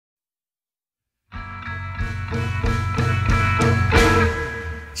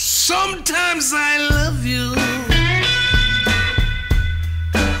Sometimes I love you,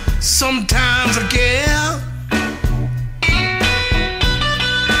 sometimes I care,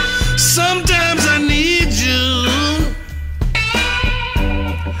 sometimes I need you,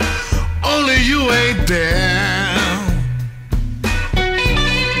 only you ain't there.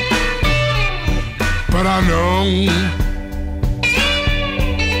 But I know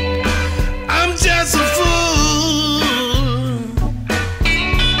I'm just a fool,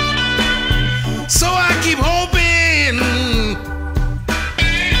 so I keep hoping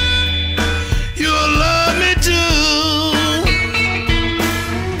you'll love me too.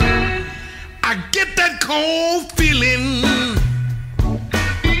 I get that cold feeling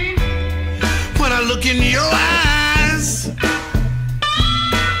when I look in your eyes.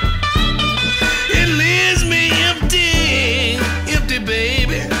 It leaves me empty, empty,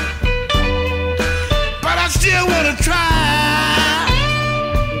 baby, but I still wanna try.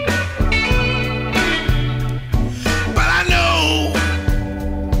 But I know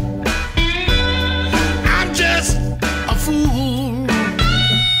I'm just a fool,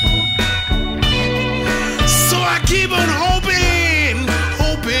 so I keep on hoping,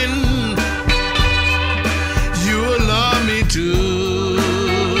 hoping you'll love me too.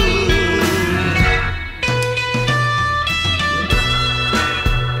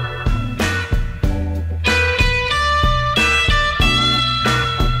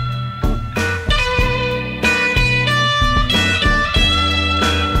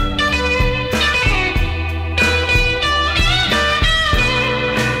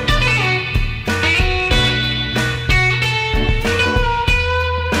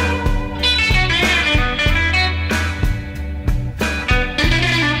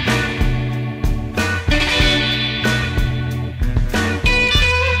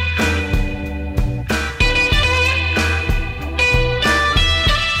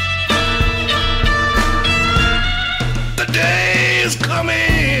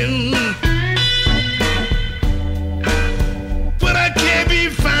 Coming, but I can't be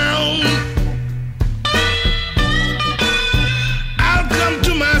found. I'll come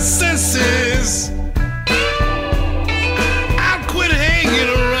to my senses, I'll quit hanging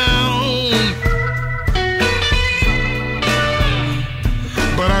around.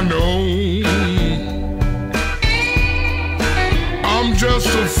 But I know I'm just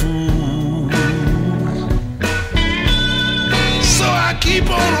a fool, so I keep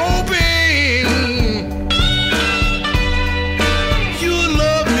on hoping you'll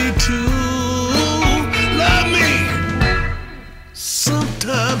love me too. Love me.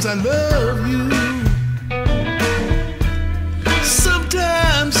 Sometimes I love you.